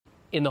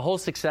in the whole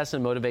success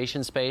and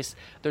motivation space,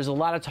 there's a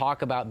lot of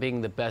talk about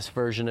being the best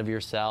version of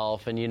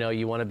yourself, and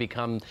you want to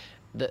become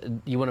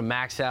you want to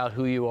max out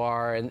who you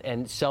are,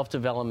 and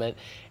self-development.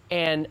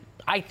 And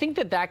I think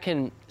that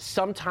can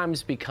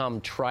sometimes become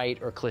trite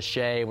or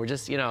cliche. We're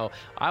just,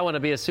 I want to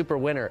be a super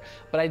winner.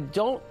 But I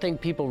don't think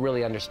people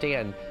really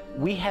understand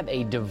we have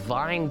a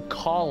divine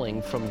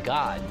calling from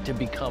God to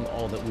become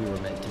all that we were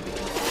meant to be.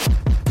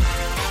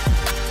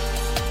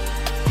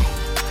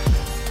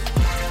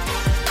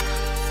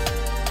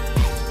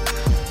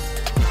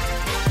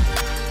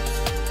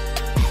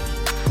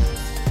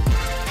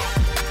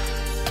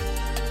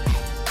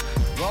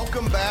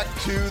 Welcome back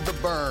to The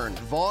Burn.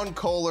 Vaughn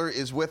Kohler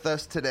is with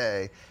us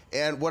today.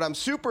 And what I'm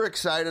super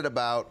excited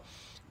about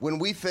when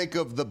we think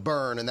of the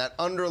burn and that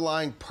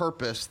underlying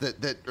purpose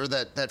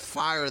that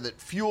fire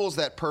that fuels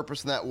that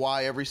purpose and that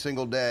why every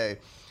single day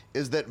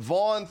is that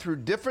Vaughn, through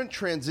different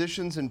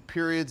transitions and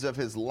periods of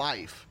his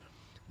life,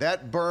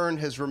 that burn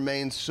has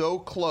remained so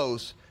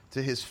close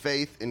to his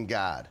faith in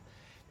God.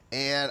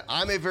 And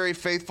I'm a very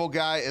faithful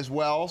guy as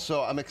well,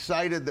 so I'm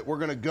excited that we're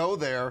going to go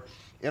there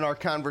in our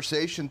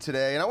conversation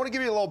today. And I want to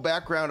give you a little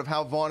background of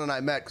how Vaughn and I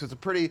met, because it's a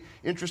pretty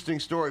interesting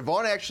story.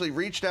 Vaughn actually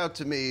reached out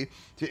to me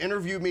to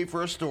interview me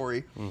for a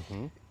story.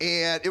 Mm-hmm.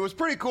 And it was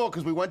pretty cool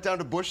because we went down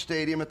to Busch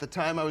Stadium. At the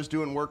time, I was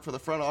doing work for the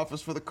front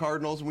office for the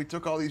Cardinals, and we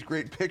took all these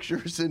great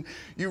pictures. And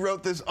you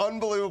wrote this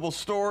unbelievable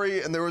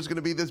story, and there was going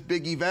to be this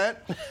big event.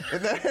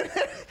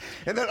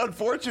 And then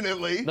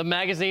unfortunately, the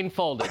magazine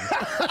folded.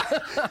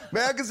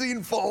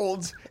 Magazine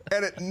folds,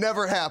 and it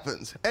never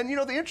happens. And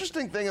the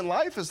interesting thing in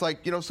life is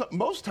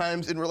most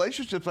times in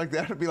relationships like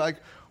that, it'd be like,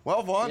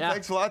 well, Vaughn,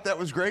 thanks a lot. That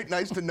was great.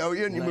 Nice to know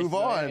you. And you move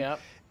on. Yep.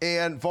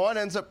 And Vaughn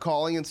ends up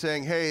calling and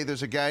saying, hey,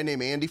 there's a guy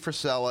named Andy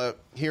Frisella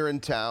here in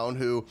town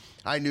who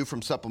I knew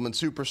from Supplement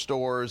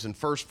Superstores and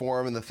First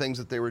Form and the things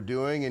that they were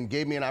doing, and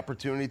gave me an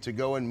opportunity to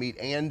go and meet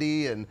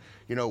Andy. And,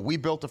 we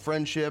built a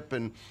friendship,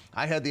 and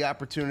I had the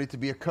opportunity to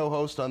be a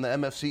co-host on the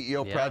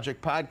MFCEO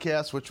Project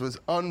podcast, which was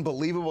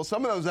unbelievable.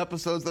 Some of those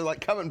episodes, they're like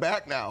coming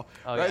back now,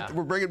 right? Yeah.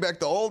 We're bringing back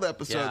the old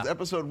episodes. Yeah.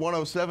 Episode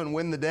 107,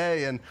 Win the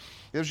Day. And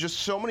there's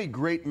just so many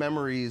great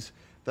memories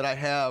that I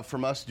have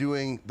from us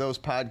doing those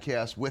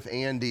podcasts with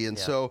Andy. And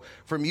so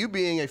from you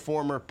being a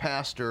former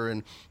pastor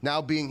and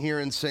now being here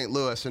in St.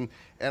 Louis and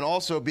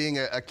also being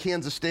a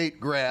Kansas State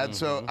grad,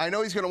 so I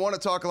know he's going to want to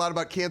talk a lot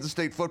about Kansas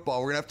State football.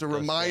 We're going to have to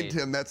remind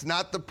him that's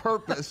not the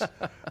purpose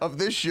of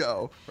this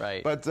show.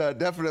 Right. But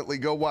definitely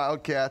go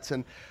Wildcats.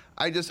 And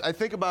I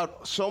think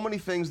about so many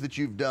things that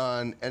you've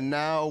done, and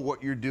now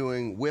what you're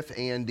doing with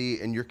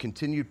Andy and your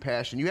continued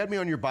passion. You had me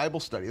on your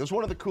Bible study. It was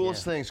one of the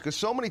coolest things, because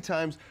so many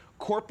times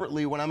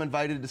corporately when I'm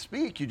invited to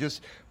speak,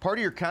 part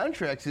of your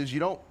contracts is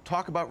you don't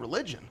talk about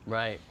religion.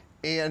 Right.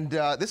 And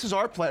this is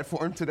our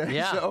platform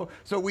today,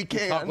 so we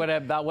can talk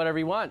about whatever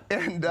you want.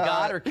 And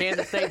God or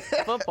Kansas State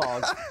football.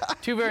 It's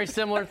two very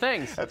similar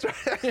things. That's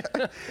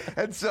right.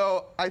 And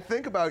so I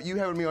think about you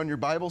having me on your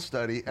Bible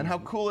study and how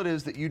cool it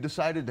is that you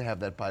decided to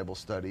have that Bible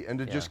study and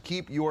to just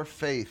keep your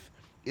faith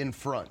in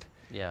front.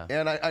 Yeah.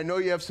 And I know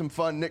you have some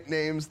fun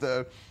nicknames,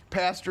 the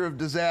Pastor of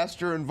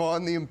Disaster and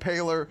Vaughn the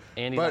Impaler.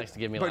 Andy likes to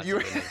give me lots of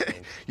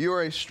nicknames. You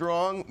are a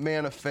strong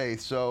man of faith,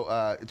 so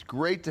it's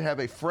great to have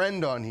a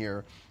friend on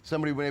here,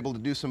 somebody who's been able to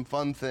do some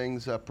fun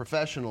things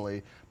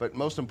professionally, but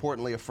most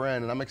importantly, a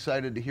friend. And I'm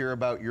excited to hear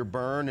about your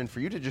burn and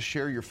for you to just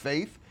share your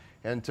faith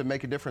and to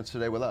make a difference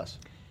today with us.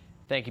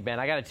 Thank you,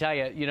 Ben. I got to tell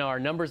you, our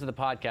numbers of the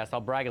podcast,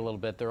 I'll brag a little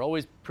bit, they're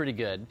always pretty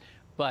good,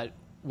 but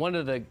one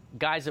of the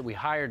guys that we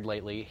hired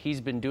lately,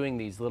 he's been doing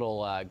these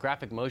little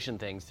graphic motion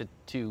things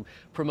to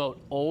promote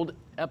old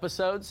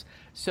episodes.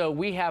 So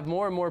we have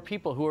more and more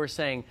people who are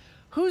saying,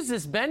 who's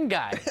this Ben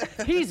guy?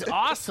 He's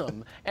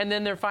awesome. And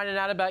then they're finding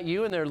out about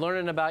you, and they're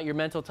learning about your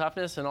mental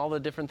toughness and all the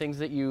different things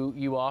that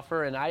you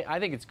offer. And I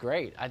think it's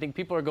great. I think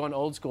people are going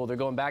old school. They're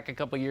going back a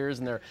couple years,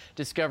 and they're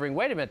discovering,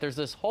 wait a minute, there's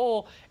this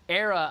whole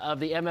era of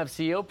the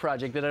MFCEO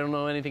project that I don't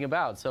know anything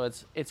about. So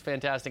it's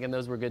fantastic, and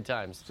those were good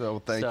times.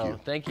 So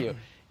thank you.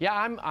 Yeah,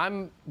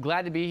 I'm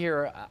glad to be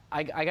here.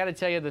 I got to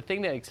tell you, the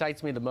thing that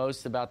excites me the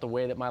most about the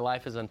way that my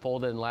life has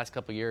unfolded in the last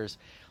couple of years,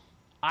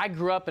 I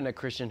grew up in a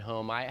Christian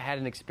home. I had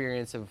an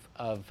experience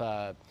of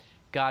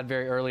God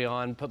very early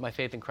on, put my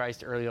faith in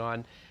Christ early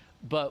on.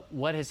 But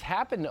what has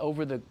happened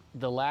over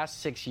the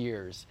last 6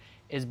 years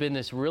has been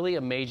this really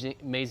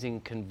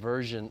amazing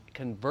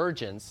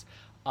convergence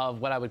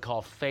of what I would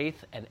call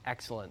faith and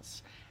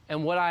excellence.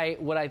 And what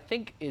I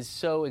think is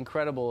so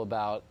incredible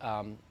about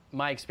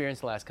my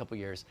experience the last couple of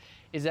years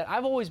is that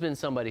I've always been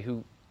somebody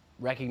who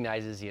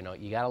recognizes, you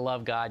got to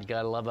love God, you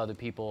got to love other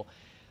people.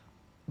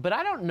 But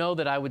I don't know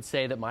that I would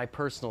say that my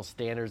personal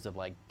standards of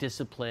like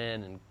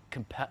discipline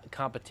and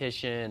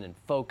competition and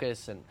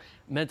focus and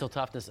mental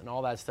toughness and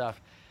all that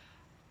stuff,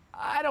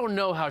 I don't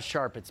know how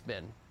sharp it's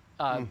been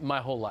my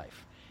whole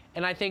life.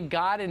 And I think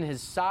God in his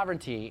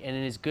sovereignty and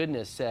in his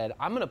goodness said,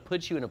 I'm going to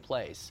put you in a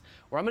place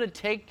where I'm going to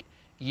take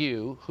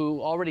you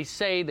who already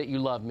say that you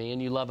love me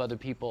and you love other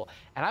people,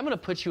 and I'm going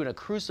to put you in a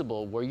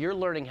crucible where you're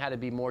learning how to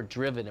be more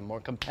driven and more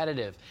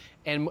competitive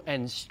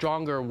and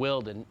stronger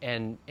willed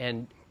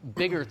and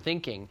bigger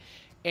thinking.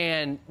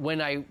 And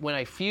when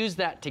I fuse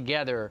that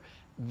together,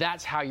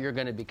 that's how you're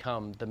going to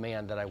become the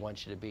man that I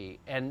want you to be.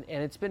 And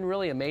it's been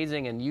really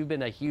amazing, and you've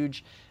been a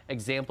huge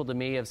example to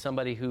me of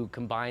somebody who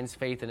combines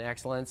faith and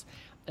excellence.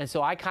 And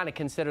so I kind of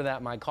consider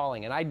that my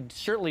calling. And I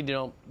certainly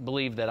don't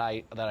believe that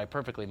I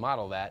perfectly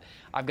model that.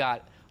 I've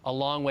got a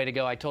long way to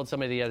go. I told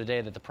somebody the other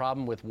day that the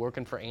problem with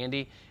working for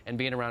Andy and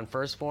being around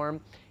First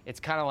Form, it's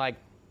kind of like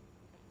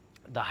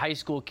the high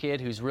school kid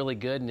who's really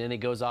good and then he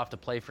goes off to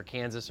play for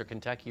Kansas or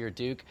Kentucky or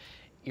Duke.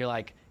 You're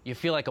like, you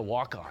feel like a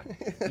walk-on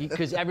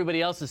because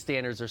everybody else's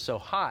standards are so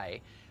high,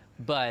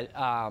 but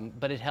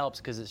it helps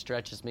because it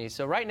stretches me.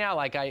 So right now,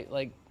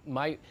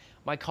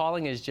 my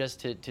calling is just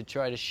to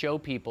try to show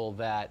people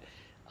that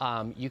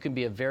you can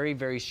be a very,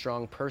 very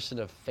strong person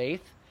of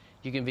faith.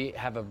 You can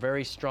have a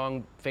very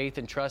strong faith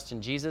and trust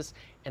in Jesus,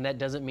 and that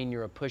doesn't mean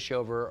you're a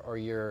pushover or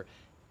you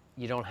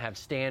don't have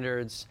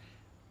standards.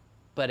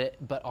 But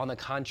on the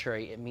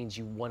contrary, it means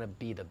you want to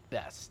be the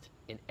best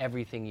in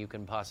everything you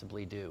can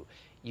possibly do.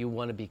 You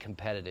want to be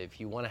competitive.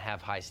 You want to have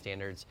high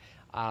standards.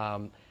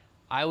 I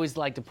always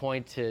like to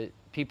point to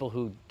people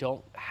who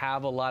don't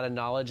have a lot of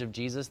knowledge of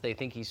Jesus. They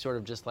think he's sort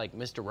of just like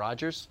Mr.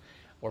 Rogers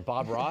or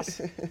Bob Ross,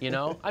 you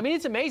know? I mean,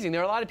 it's amazing.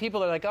 There are a lot of people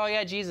that are like, oh,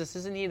 yeah, Jesus,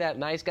 isn't he that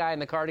nice guy in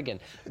the cardigan?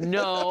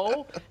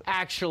 No,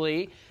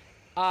 actually.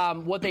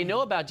 What they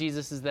know about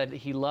Jesus is that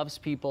he loves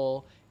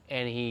people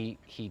and he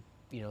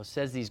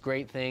says these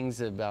great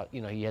things about,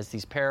 he has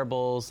these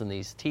parables and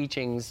these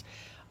teachings.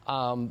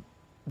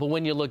 But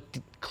when you look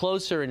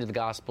closer into the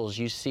Gospels,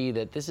 you see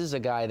that this is a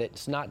guy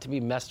that's not to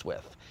be messed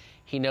with.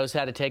 He knows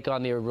how to take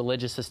on the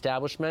religious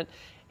establishment.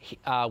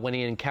 When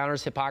he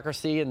encounters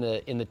hypocrisy in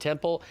the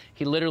temple,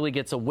 he literally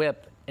gets a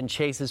whip and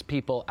chases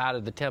people out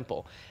of the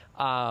temple.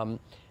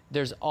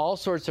 There's all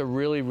sorts of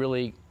really,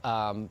 really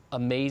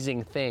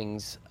amazing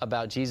things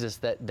about Jesus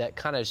that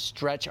kind of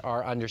stretch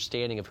our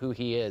understanding of who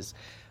he is.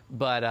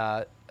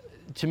 But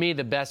to me,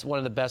 one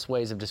of the best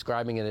ways of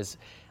describing it is,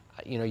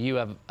 you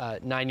have a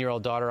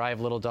 9-year-old daughter, I have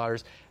little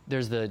daughters.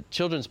 There's the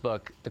children's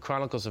book, The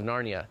Chronicles of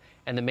Narnia,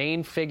 and the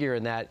main figure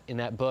in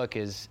that book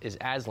is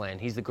Aslan.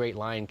 He's the great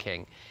Lion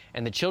King,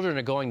 and the children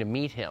are going to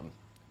meet him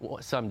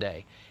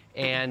someday.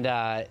 And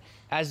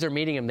as they're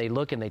meeting him, they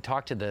look and they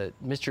talk to the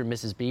Mr. and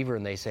Mrs. Beaver,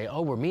 and they say,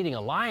 "Oh, we're meeting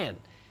a lion.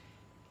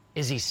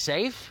 Is he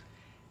safe?"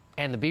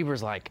 And the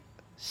beaver's like,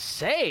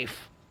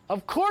 "Safe?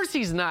 Of course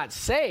he's not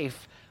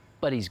safe,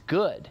 but he's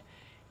good."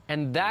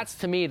 And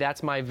to me,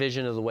 that's my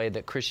vision of the way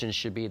that Christians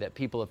should be, that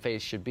people of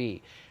faith should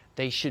be.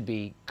 They should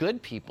be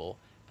good people,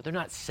 but they're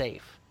not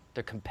safe.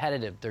 They're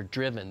competitive, they're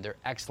driven, they're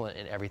excellent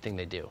in everything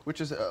they do. Which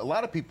is, a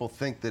lot of people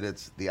think that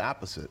it's the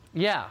opposite.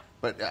 Yeah.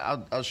 But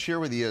I'll share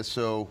with you,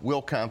 so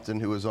Will Compton,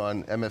 who was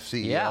on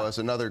MFC, has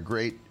another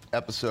great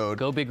episode.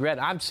 Go Big Red.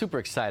 I'm super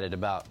excited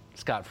about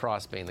Scott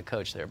Frost being the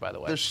coach there, by the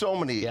way. There's so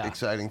many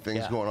exciting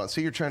things going on.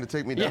 See, you're trying to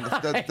take me down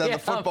the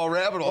football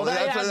rabbit hole.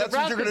 Well, that's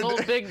what you're going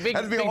to do. Big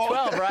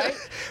 12, right?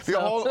 Be a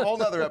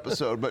whole other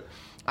episode. But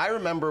I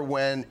remember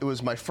when it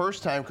was my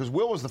first time, because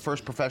Will was the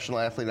first professional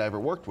athlete I ever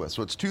worked with.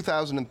 So it's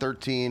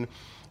 2013.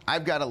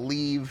 I've got to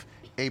leave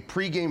a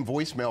pregame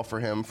voicemail for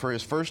him for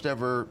his first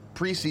ever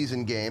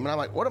preseason game. And I'm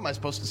like, what am I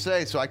supposed to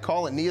say? So I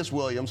call Aeneas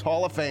Williams,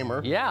 Hall of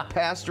Famer,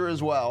 pastor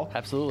as well.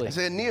 Absolutely. I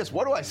say, Aeneas,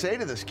 what do I say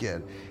to this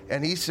kid?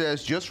 And he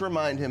says, just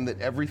remind him that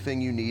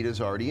everything you need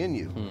is already in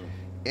you.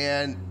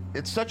 And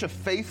it's such a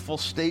faithful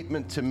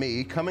statement to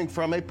me, coming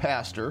from a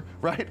pastor,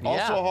 right?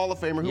 Also a Hall of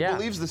Famer who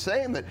believes the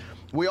same, that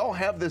we all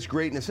have this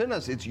greatness in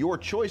us. It's your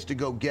choice to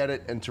go get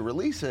it and to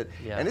release it.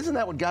 And isn't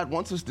that what God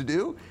wants us to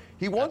do?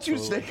 He wants you to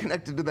stay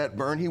connected to that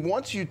burn. He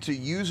wants you to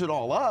use it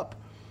all up.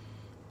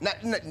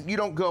 You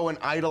don't go and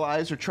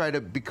idolize or try to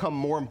become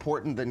more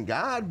important than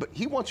God, but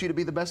he wants you to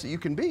be the best that you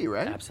can be,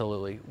 right?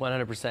 Absolutely,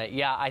 100%.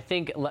 Yeah, I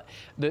think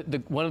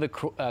one of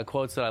the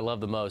quotes that I love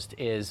the most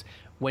is,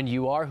 when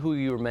you are who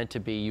you were meant to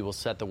be, you will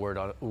set the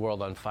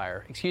world on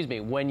fire. Excuse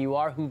me, when you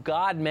are who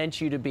God meant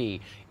you to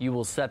be, you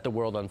will set the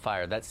world on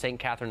fire. That's St.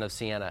 Catherine of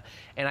Siena.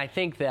 And I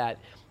think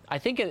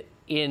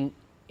in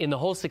the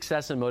whole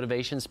success and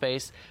motivation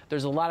space,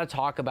 there's a lot of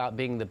talk about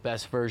being the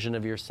best version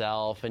of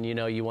yourself, and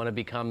you want to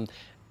become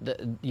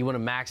you want to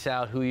max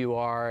out who you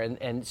are,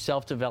 and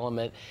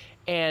self-development.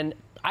 And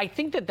I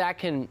think that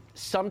can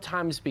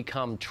sometimes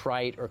become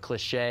trite or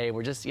cliche.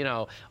 We're just,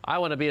 I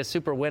want to be a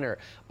super winner.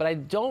 But I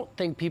don't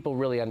think people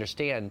really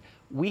understand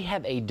we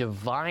have a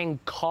divine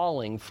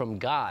calling from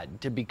God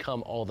to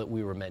become all that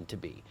we were meant to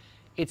be.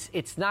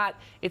 It's not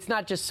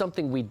just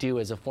something we do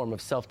as a form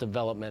of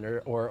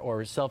self-development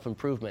or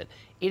self-improvement.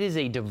 It is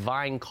a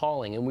divine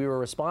calling, and we were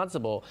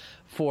responsible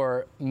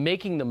for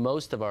making the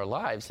most of our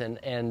lives.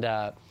 And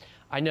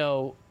I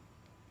know,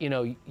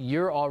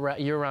 you're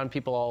around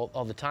people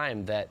all the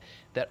time that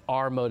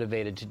are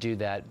motivated to do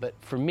that. But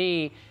for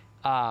me,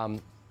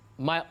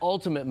 my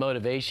ultimate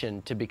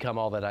motivation to become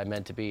all that I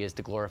meant to be is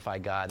to glorify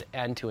God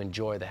and to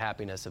enjoy the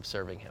happiness of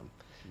serving Him.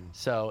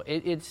 So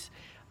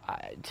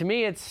to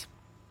me,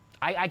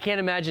 I can't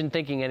imagine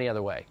thinking any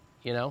other way,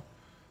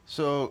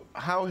 So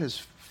how has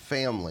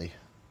family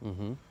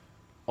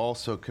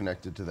also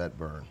connected to that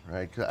burn,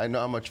 right? 'Cause I know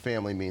how much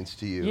family means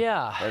to you.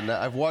 Yeah. And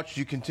I've watched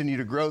you continue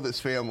to grow this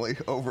family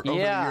over the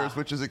years,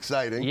 which is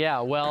exciting. Yeah,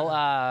 well...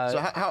 so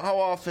how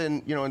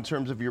often, in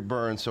terms of your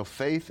burn, so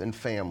faith and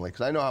family,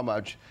 because I know how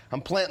much,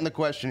 I'm planting the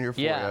question here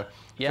for you.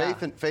 Yeah.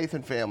 Faith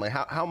and family,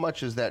 how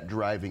much is that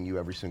driving you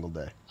every single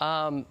day?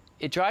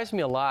 It drives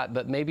me a lot,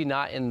 but maybe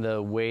not in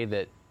the way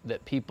that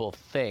people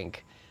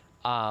think.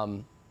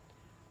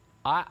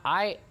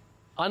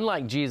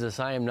 Unlike Jesus,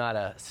 I am not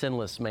a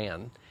sinless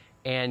man.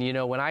 And,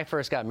 when I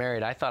first got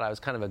married, I thought I was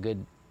kind of a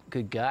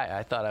good guy.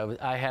 I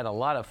thought I had a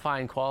lot of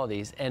fine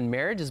qualities. And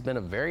marriage has been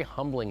a very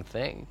humbling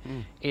thing.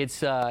 It's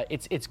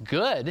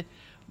good,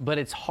 but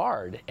it's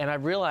hard. And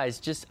I've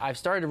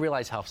started to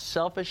realize how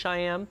selfish I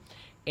am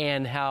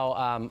and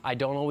how I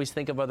don't always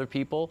think of other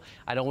people.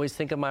 I don't always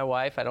think of my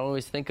wife. I don't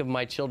always think of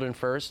my children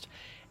first.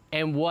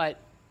 And what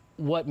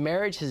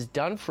marriage has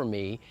done for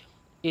me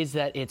is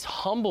that it's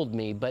humbled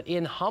me, but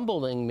in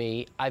humbling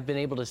me, I've been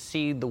able to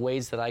see the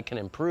ways that I can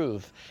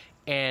improve.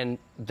 And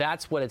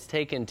that's what it's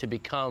taken to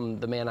become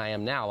the man I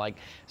am now.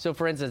 So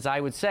for instance,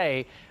 I would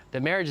say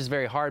that marriage is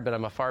very hard, but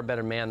I'm a far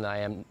better man than I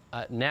am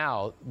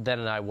now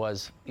than I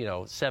was,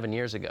 7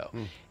 years ago.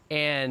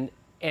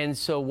 And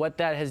so what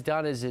that has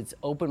done is it's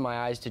opened my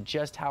eyes to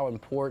just how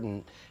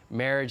important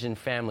marriage and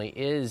family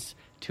is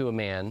to a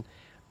man,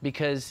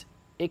 because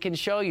it can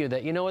show you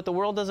that, the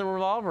world doesn't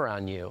revolve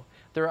around you.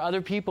 There are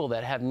other people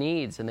that have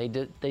needs, and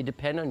they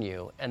depend on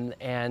you, and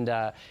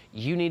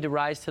you need to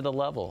rise to the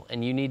level,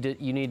 and you need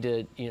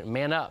to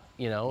man up,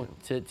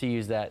 to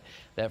use that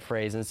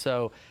phrase. And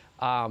so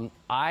when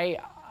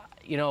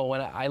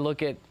I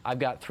look at, I've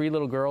got 3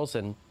 little girls,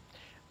 and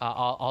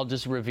I'll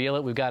just reveal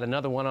it. We've got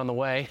another one on the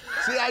way.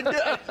 See, I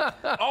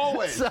do.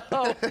 Always. So,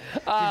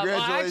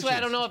 Congratulations. Actually, I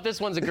don't know if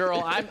this one's a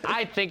girl.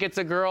 I think it's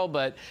a girl,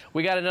 but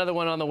we got another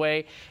one on the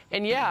way.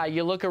 And yeah,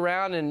 you look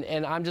around,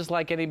 and I'm just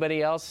like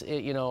anybody else,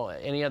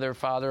 any other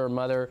father or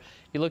mother.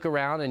 You look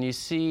around and you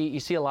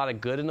see a lot of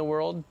good in the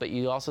world, but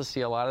you also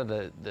see a lot of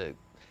the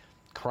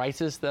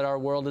crisis that our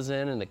world is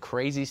in and the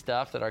crazy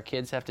stuff that our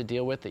kids have to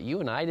deal with that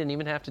you and I didn't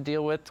even have to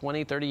deal with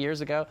 20, 30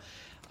 years ago.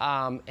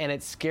 And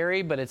it's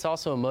scary, but it's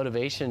also a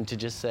motivation to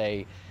just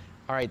say,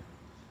 all right,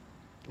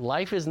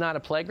 life is not a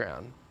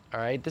playground,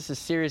 all right? This is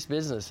serious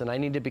business, and I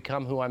need to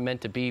become who I'm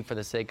meant to be for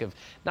the sake of,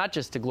 not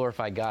just to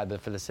glorify God,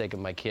 but for the sake of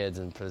my kids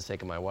and for the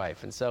sake of my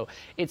wife. And so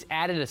it's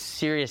added a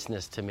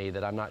seriousness to me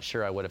that I'm not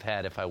sure I would have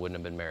had if I wouldn't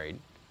have been married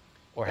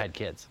or had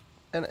kids.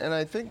 And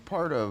I think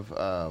part of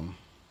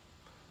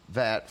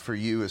that for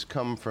you has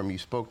come from, you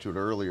spoke to it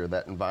earlier,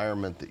 that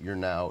environment that you're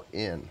now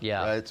in,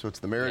 right? So it's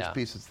the marriage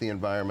piece, it's the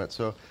environment.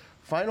 So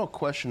final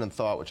question and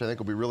thought, which I think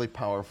will be really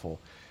powerful.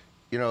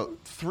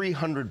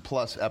 300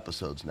 plus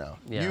episodes now.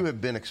 Yeah. You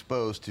have been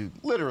exposed to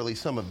literally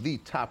some of the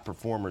top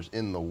performers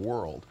in the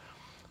world,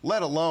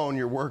 let alone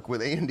your work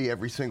with Andy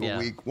every single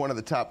week, one of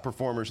the top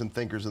performers and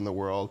thinkers in the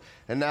world,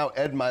 and now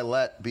Ed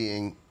Milet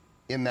being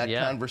in that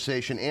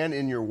conversation and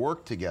in your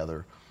work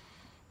together.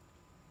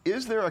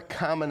 Is there a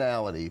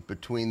commonality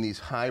between these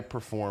high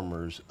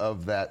performers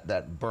of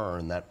that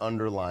burn, that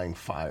underlying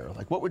fire?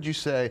 Like, what would you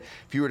say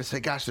if you were to say,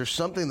 gosh, there's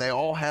something they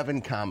all have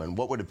in common?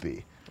 What would it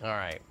be? All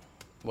right.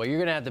 Well, you're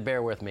going to have to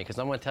bear with me because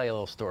I'm going to tell you a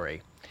little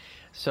story.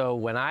 So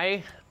when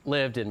I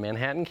lived in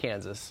Manhattan,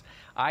 Kansas,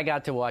 I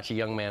got to watch a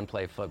young man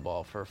play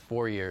football for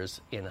 4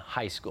 years in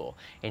high school.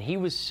 And he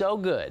was so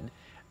good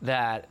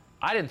that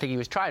I didn't think he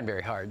was trying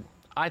very hard.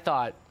 I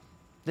thought,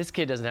 this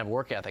kid doesn't have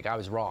work ethic. I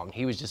was wrong.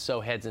 He was just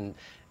so heads and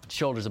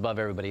shoulders above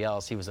everybody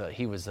else. He was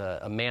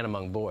a man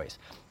among boys.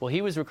 Well,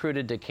 he was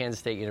recruited to Kansas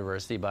State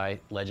University by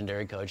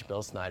legendary coach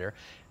Bill Snyder,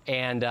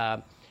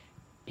 and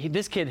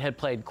this kid had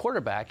played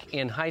quarterback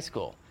in high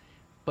school,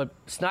 but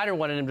Snyder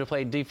wanted him to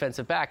play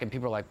defensive back, and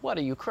people were like, "What,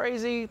 are you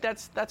crazy?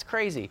 That's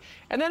crazy."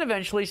 And then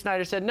eventually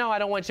Snyder said, "No, I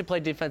don't want you to play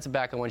defensive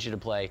back. I want you to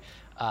play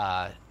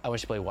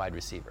wide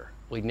receiver."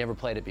 Well, he'd never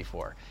played it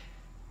before,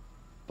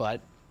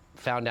 but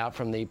found out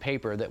from the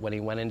paper that when he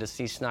went in to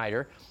see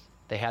Snyder,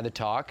 they had the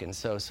talk, and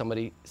so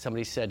somebody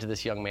said to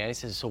this young man, he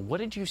says, "So what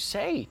did you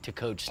say to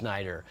Coach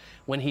Snyder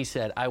when he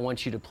said, 'I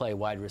want you to play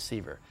wide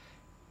receiver'?"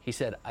 He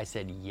said, "I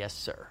said, 'Yes,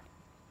 sir.'"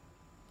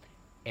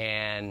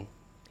 And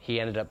he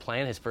ended up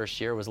playing. His first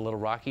year was a little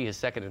rocky. His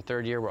second and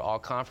third year were all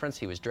conference.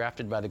 He was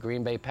drafted by the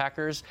Green Bay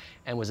Packers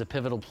and was a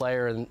pivotal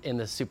player in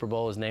the Super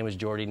Bowl. His name was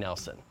Jordy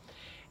Nelson.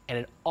 And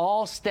it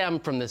all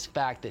stemmed from this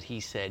fact that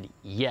he said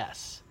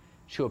yes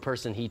to a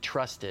person he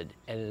trusted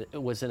and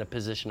it was in a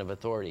position of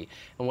authority.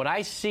 And what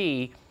I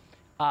see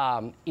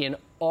in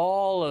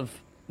all of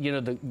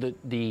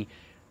the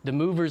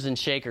movers and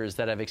shakers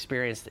that I've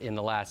experienced in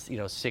the last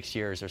 6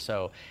 years or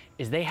so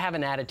is they have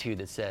an attitude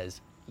that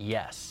says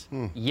yes,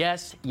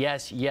 yes,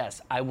 yes,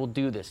 yes. I will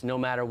do this no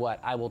matter what.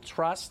 I will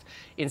trust.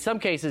 In some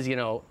cases,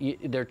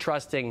 they're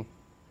trusting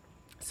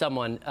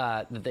someone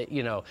that they,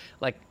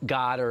 like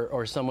God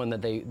or someone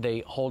that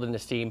they hold in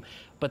esteem,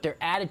 but their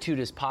attitude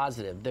is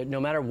positive. No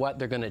matter what,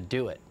 they're going to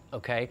do it.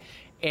 Okay,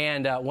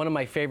 and one of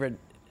my favorite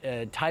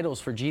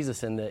titles for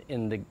Jesus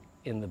in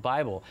in the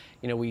Bible.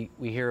 You know, we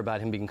hear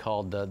about him being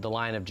called the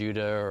Lion of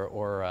Judah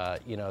or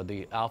you know,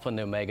 the Alpha and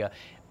the Omega,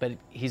 but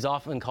he's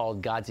often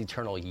called God's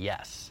eternal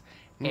yes.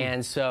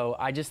 And so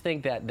I just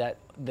think that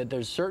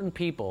there's certain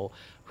people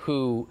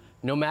who,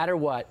 no matter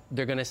what,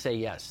 they're going to say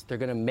yes. They're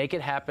going to make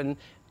it happen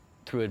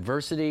through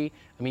adversity.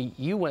 I mean,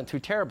 you went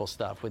through terrible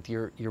stuff with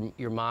your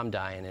mom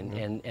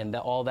dying and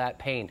all that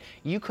pain.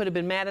 You could have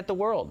been mad at the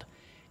world.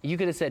 You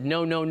could have said,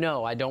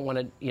 no, I don't want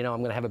to, you know,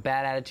 I'm going to have a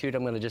bad attitude.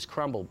 I'm going to just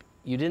crumble.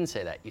 You didn't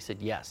say that. You said,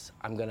 yes,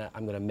 I'm going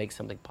to make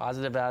something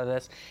positive out of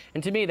this.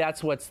 And to me,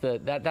 that's what's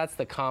that's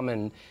the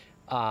common,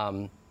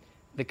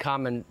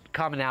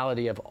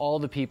 commonality of all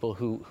the people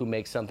who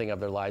make something of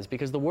their lives,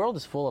 because the world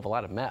is full of a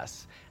lot of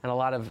mess and a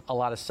lot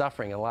of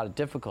suffering and a lot of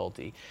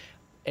difficulty.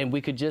 And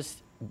we could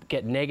just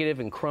get negative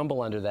and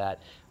crumble under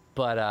that.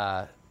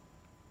 But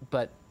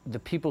the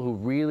people who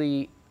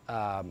really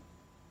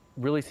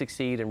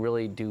succeed and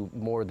really do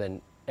more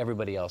than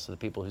everybody else are the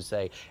people who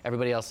say,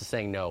 everybody else is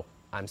saying no,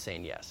 I'm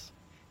saying yes.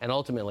 And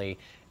ultimately,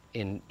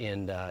 in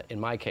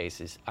my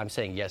case, I'm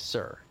saying yes,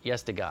 sir,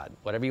 yes to God.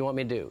 Whatever you want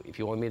me to do. If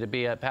you want me to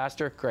be a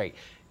pastor, great.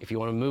 If you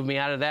want to move me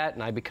out of that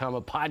and I become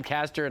a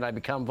podcaster and I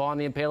become Vaughn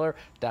the Impaler,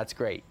 that's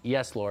great.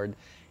 Yes, Lord.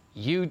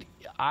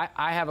 I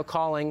have a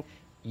calling.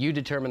 You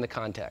determine the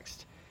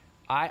context.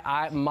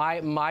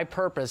 My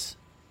purpose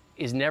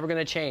is never going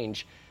to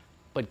change,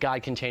 but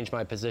God can change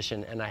my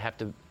position, and I have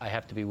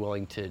to be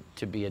willing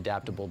to be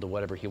adaptable to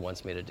whatever He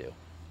wants me to do.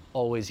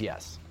 Always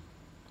yes.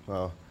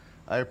 Well,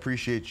 I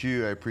appreciate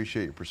you. I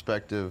appreciate your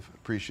perspective.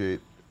 Appreciate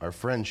our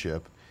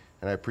friendship,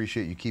 and I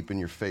appreciate you keeping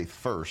your faith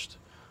first,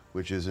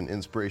 which is an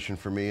inspiration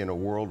for me in a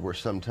world where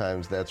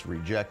sometimes that's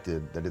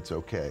rejected. That it's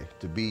okay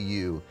to be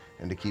you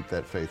and to keep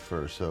that faith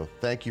first. So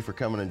thank you for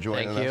coming and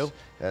joining us,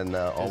 and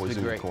always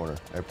in your corner.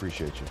 I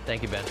appreciate you.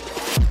 Thank you, Ben.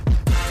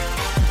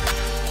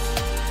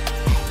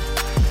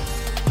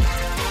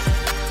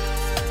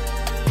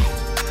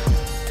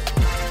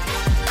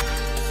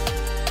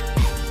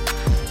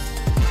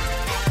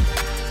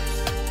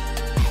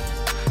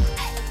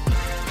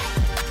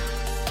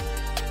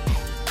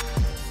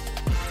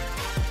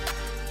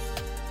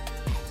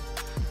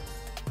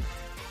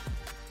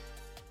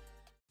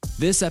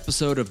 This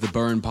episode of the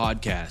Burn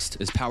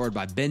Podcast is powered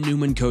by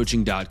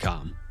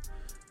BenNewmanCoaching.com,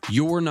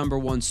 your number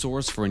one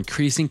source for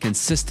increasing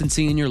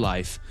consistency in your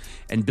life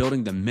and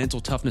building the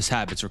mental toughness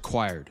habits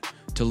required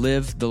to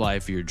live the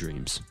life of your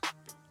dreams.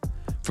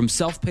 From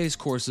self-paced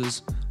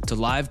courses to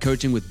live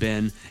coaching with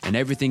Ben and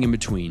everything in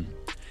between,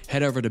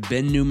 head over to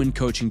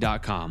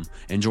BenNewmanCoaching.com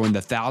and join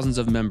the thousands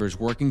of members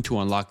working to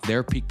unlock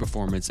their peak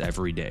performance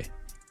every day.